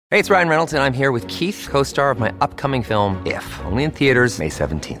Hey, it's Ryan Reynolds, and I'm here with Keith, co-star of my upcoming film, If, only in theaters May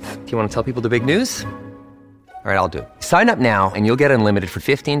 17th. Do you want to tell people the big news? All right, I'll do it. Sign up now and you'll get unlimited for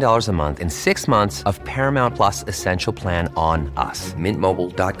 $15 a month and 6 months of Paramount Plus Essential Plan on us.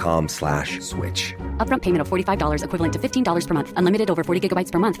 MintMobile.com/switch. Upfront payment of $45 equivalent to $15 per month. Unlimited over 40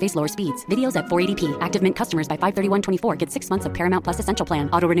 gigabytes per month. Face lower speeds. Videos at 480p. Active Mint customers by 531.24 get 6 months of Paramount Plus Essential Plan.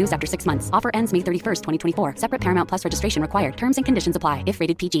 Auto renews after 6 months. Offer ends May 31st, 2024. Separate Paramount Plus registration required. Terms and conditions apply if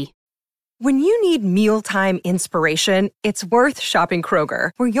rated PG. When you need mealtime inspiration, it's worth shopping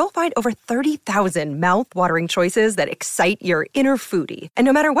Kroger, where you'll find over 30,000 mouth-watering choices that excite your inner foodie. And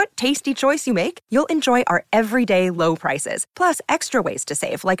no matter what tasty choice you make, you'll enjoy our everyday low prices, plus extra ways to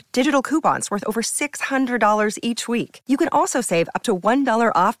save, like digital coupons worth over $600 each week. You can also save up to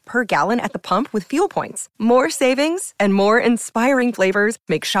 $1 off per gallon at the pump with fuel points. More savings and more inspiring flavors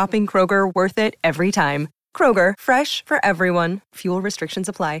make shopping Kroger worth it every time. Kroger, fresh for everyone. Fuel restrictions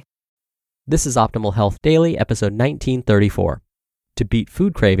apply. This is Optimal Health Daily, episode 1934. To beat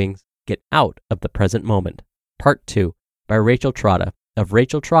food cravings, get out of the present moment. Part 2 by Rachel Trotta of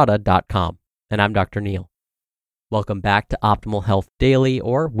racheltrotta.com. And I'm Dr. Neil. Welcome back to Optimal Health Daily,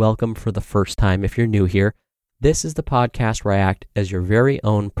 or welcome for the first time if you're new here. This is the podcast where I act as your very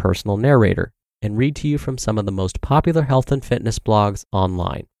own personal narrator and read to you from some of the most popular health and fitness blogs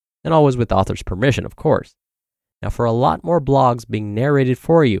online, and always with author's permission, of course. Now, for a lot more blogs being narrated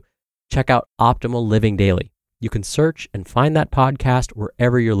for you, check out Optimal Living Daily. You can search and find that podcast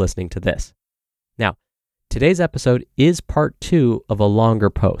wherever you're listening to this. Now, today's episode is part 2 of a longer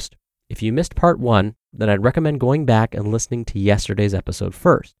post. If you missed part 1, then I'd recommend going back and listening to yesterday's episode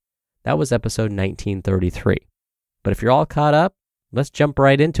first. That was episode 1933. But if you're all caught up, let's jump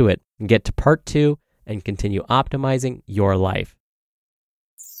right into it and get to part 2 and continue optimizing your life.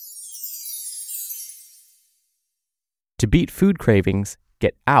 To beat food cravings,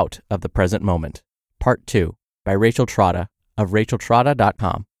 get out of the present moment. Part 2 by Rachel Trotta of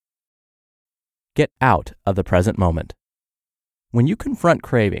racheltrotta.com. Get out of the present moment. When you confront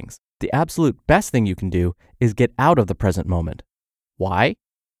cravings, the absolute best thing you can do is get out of the present moment. Why?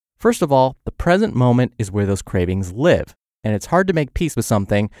 First of all, the present moment is where those cravings live, and it's hard to make peace with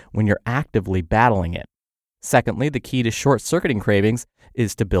something when you're actively battling it. Secondly, the key to short-circuiting cravings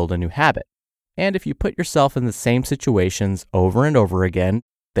is to build a new habit. And if you put yourself in the same situations over and over again,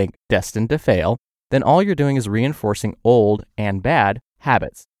 think destined to fail, then all you're doing is reinforcing old and bad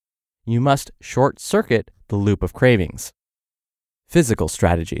habits. You must short-circuit the loop of cravings. Physical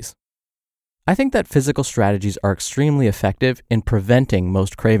strategies. I think that physical strategies are extremely effective in preventing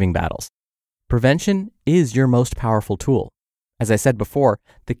most craving battles. Prevention is your most powerful tool. As I said before,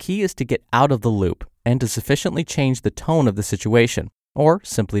 the key is to get out of the loop and to sufficiently change the tone of the situation, or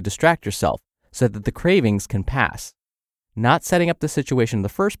simply distract yourself, so that the cravings can pass. Not setting up the situation in the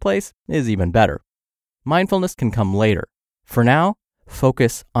first place is even better. Mindfulness can come later. For now,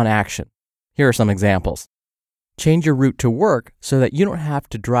 focus on action. Here are some examples. Change your route to work so that you don't have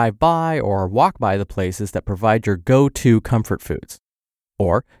to drive by or walk by the places that provide your go-to comfort foods.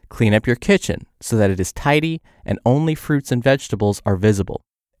 Or clean up your kitchen so that it is tidy and only fruits and vegetables are visible.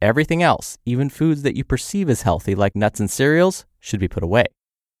 Everything else, even foods that you perceive as healthy like nuts and cereals, should be put away.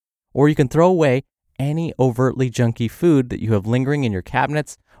 Or you can throw away any overtly junky food that you have lingering in your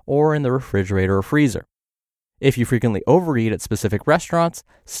cabinets or in the refrigerator or freezer. If you frequently overeat at specific restaurants,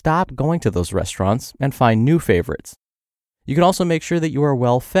 stop going to those restaurants and find new favorites. You can also make sure that you are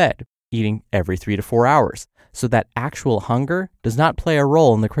well fed, eating every 3 to 4 hours, so that actual hunger does not play a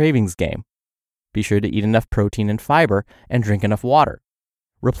role in the cravings game. Be sure to eat enough protein and fiber and drink enough water.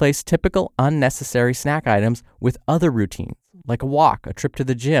 Replace typical unnecessary snack items with other routines, like a walk, a trip to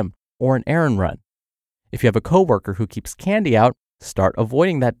the gym, or an errand run. If you have a coworker who keeps candy out, start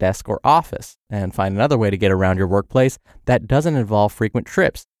avoiding that desk or office and find another way to get around your workplace that doesn't involve frequent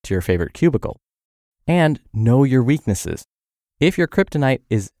trips to your favorite cubicle. And know your weaknesses. If your kryptonite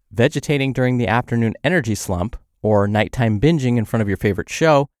is vegetating during the afternoon energy slump or nighttime binging in front of your favorite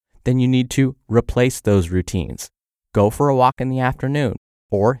show, then you need to replace those routines. Go for a walk in the afternoon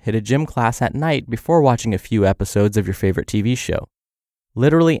or hit a gym class at night before watching a few episodes of your favorite TV show.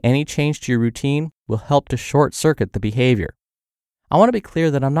 Literally any change to your routine will help to short-circuit the behavior. I want to be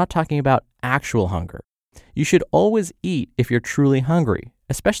clear that I'm not talking about actual hunger. You should always eat if you're truly hungry,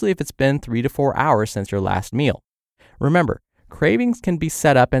 especially if it's been 3 to 4 hours since your last meal. Remember, cravings can be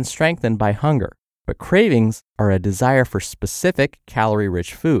set up and strengthened by hunger, but cravings are a desire for specific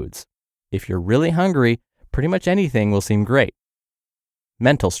calorie-rich foods. If you're really hungry, pretty much anything will seem great.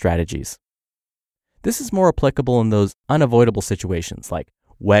 Mental strategies. This is more applicable in those unavoidable situations like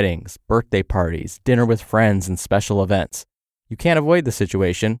weddings, birthday parties, dinner with friends, and special events. You can't avoid the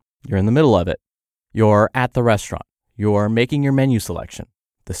situation. You're in the middle of it. You're at the restaurant. You're making your menu selection.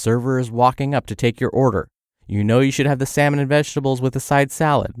 The server is walking up to take your order. You know you should have the salmon and vegetables with a side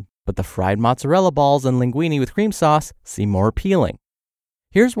salad, but the fried mozzarella balls and linguine with cream sauce seem more appealing.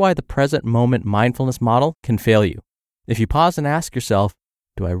 Here's why the present moment mindfulness model can fail you. If you pause and ask yourself,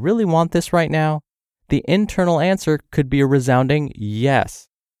 do I really want this right now? The internal answer could be a resounding yes.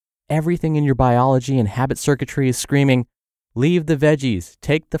 Everything in your biology and habit circuitry is screaming, leave the veggies,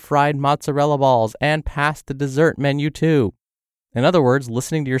 take the fried mozzarella balls, and pass the dessert menu too. In other words,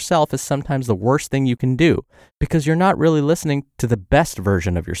 listening to yourself is sometimes the worst thing you can do because you're not really listening to the best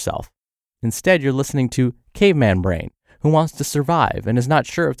version of yourself. Instead, you're listening to caveman brain, who wants to survive and is not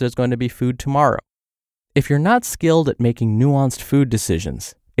sure if there's going to be food tomorrow. If you're not skilled at making nuanced food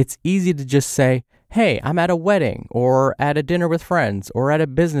decisions, it's easy to just say, hey, I'm at a wedding or at a dinner with friends or at a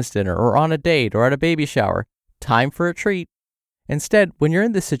business dinner or on a date or at a baby shower. Time for a treat. Instead, when you're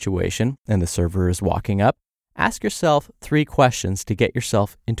in this situation and the server is walking up, ask yourself 3 questions to get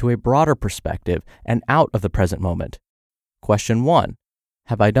yourself into a broader perspective and out of the present moment. Question 1,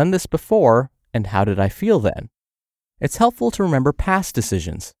 have I done this before and how did I feel then? It's helpful to remember past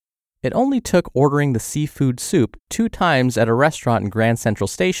decisions. It only took ordering the seafood soup 2 times at a restaurant in Grand Central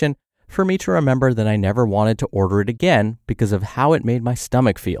Station for me to remember that I never wanted to order it again because of how it made my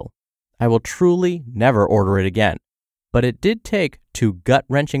stomach feel. I will truly never order it again. But it did take 2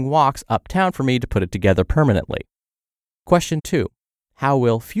 gut-wrenching walks uptown for me to put it together permanently. Question 2, how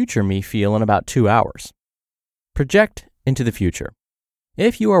will future me feel in about 2 hours? Project into the future.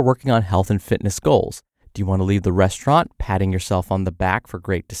 If you are working on health and fitness goals, do you want to leave the restaurant patting yourself on the back for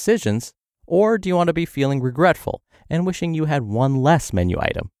great decisions, or do you want to be feeling regretful and wishing you had 1 less menu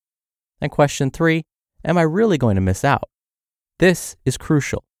item? And question 3, am I really going to miss out? This is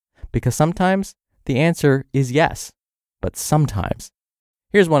crucial because sometimes the answer is yes, but sometimes.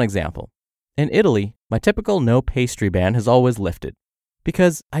 Here's one example. In Italy, my typical no pastry ban has always lifted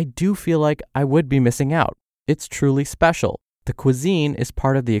because I do feel like I would be missing out. It's truly special. The cuisine is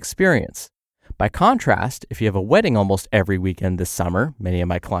part of the experience. By contrast, if you have a wedding almost every weekend this summer, many of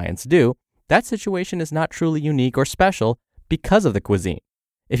my clients do, that situation is not truly unique or special because of the cuisine.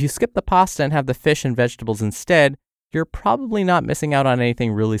 If you skip the pasta and have the fish and vegetables instead, you're probably not missing out on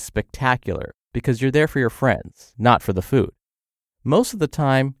anything really spectacular because you're there for your friends, not for the food. Most of the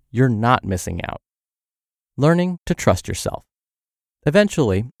time, you're not missing out. Learning to trust yourself.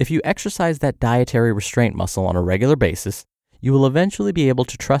 Eventually, if you exercise that dietary restraint muscle on a regular basis, you will eventually be able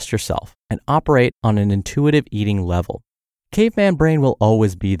to trust yourself and operate on an intuitive eating level. Caveman brain will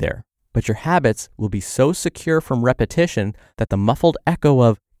always be there, but your habits will be so secure from repetition that the muffled echo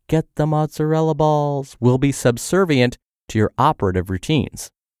of "get the mozzarella balls" will be subservient to your operative routines.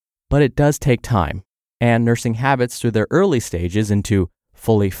 But it does take time, and nursing habits through their early stages into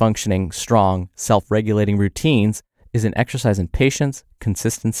fully functioning, strong, self-regulating routines is an exercise in patience,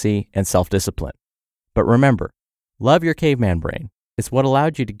 consistency, and self-discipline. But remember, love your caveman brain. It's what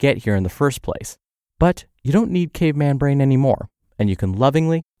allowed you to get here in the first place. But you don't need caveman brain anymore, and you can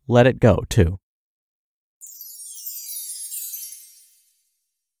lovingly let it go too.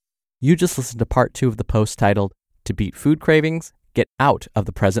 You just listened to part 2 of the post titled, "To Beat Food Cravings, Get Out of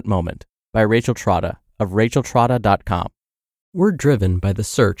the Present Moment" by Rachel Trotta of RachelTrotta.com. We're driven by the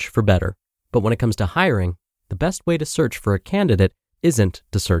search for better, but when it comes to hiring, the best way to search for a candidate isn't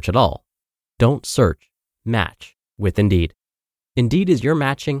to search at all. Don't search, match with Indeed. Indeed is your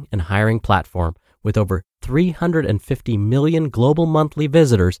matching and hiring platform with over 350 million global monthly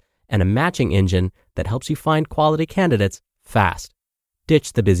visitors and a matching engine that helps you find quality candidates fast.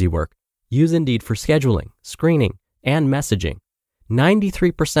 Ditch the busy work. Use Indeed for scheduling, screening, and messaging.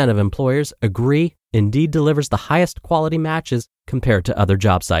 93% of employers agree Indeed delivers the highest quality matches compared to other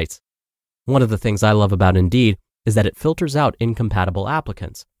job sites. One of the things I love about Indeed is that it filters out incompatible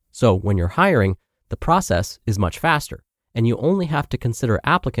applicants. So when you're hiring, the process is much faster, and you only have to consider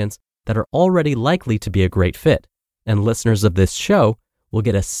applicants that are already likely to be a great fit. And listeners of this show will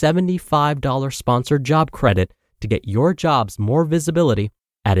get a $75 sponsored job credit to get your jobs more visibility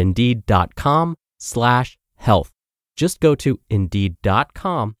at Indeed.com/health. Just go to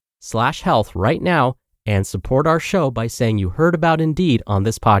Indeed.com/health right now and support our show by saying you heard about Indeed on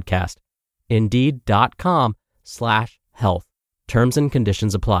this podcast. Indeed.com/health. Terms and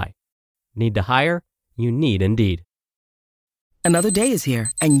conditions apply. Need to hire? You need Indeed. Another day is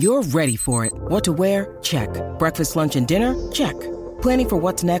here, and you're ready for it. What to wear? Check. Breakfast, lunch, and dinner? Check. Planning for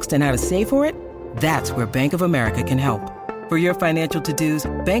what's next and how to save for it? That's where Bank of America can help. For your financial to-dos,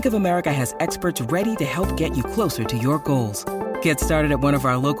 Bank of America has experts ready to help get you closer to your goals. Get started at one of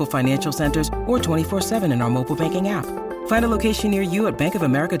our local financial centers or 24/7 in our mobile banking app. Find a location near you at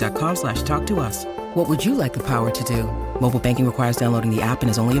bankofamerica.com/talktous. What would you like the power to do? Mobile banking requires downloading the app and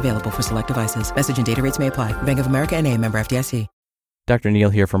is only available for select devices. Message and data rates may apply. Bank of America N.A., member FDIC. Dr. Neal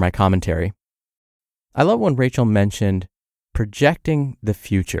here for my commentary. I love when Rachel mentioned projecting the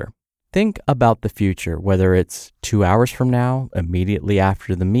future. Think about the future, whether it's 2 hours from now, immediately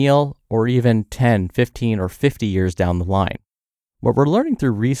after the meal, or even 10, 15, or 50 years down the line. What we're learning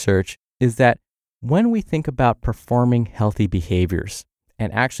through research is that when we think about performing healthy behaviors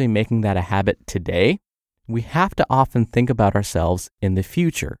and actually making that a habit today, we have to often think about ourselves in the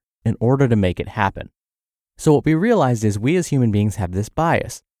future in order to make it happen. So what we realized is we as human beings have this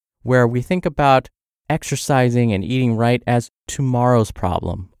bias where we think about exercising and eating right as tomorrow's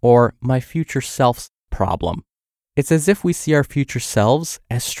problem or my future self's problem. It's as if we see our future selves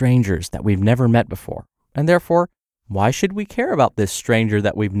as strangers that we've never met before. And therefore, why should we care about this stranger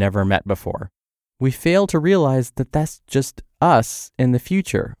that we've never met before? We fail to realize that that's just us in the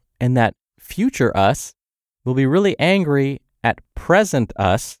future, and that future us will be really angry at present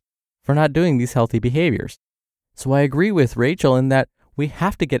us for not doing these healthy behaviors. So I agree with Rachel in that we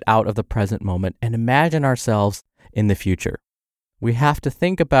have to get out of the present moment and imagine ourselves in the future. We have to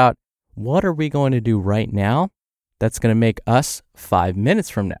think about what are we going to do right now that's going to make us 5 minutes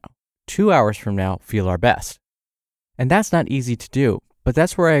from now, 2 hours from now, feel our best. And that's not easy to do, but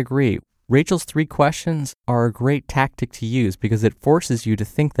that's where I agree. Rachel's 3 questions are a great tactic to use because it forces you to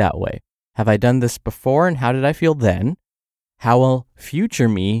think that way. Have I done this before and how did I feel then? How will future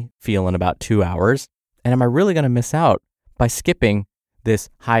me feel in about 2 hours? And am I really going to miss out by skipping this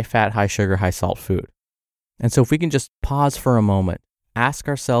high fat, high sugar, high salt food? And so if we can just pause for a moment, ask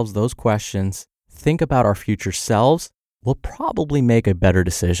ourselves those questions, think about our future selves, we'll probably make a better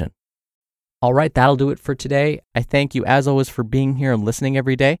decision. All right, that'll do it for today. I thank you as always for being here and listening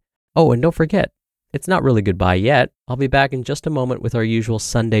every day. Oh, and don't forget, it's not really goodbye yet. I'll be back in just a moment with our usual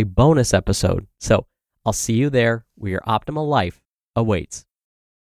Sunday bonus episode. So I'll see you there where your optimal life awaits.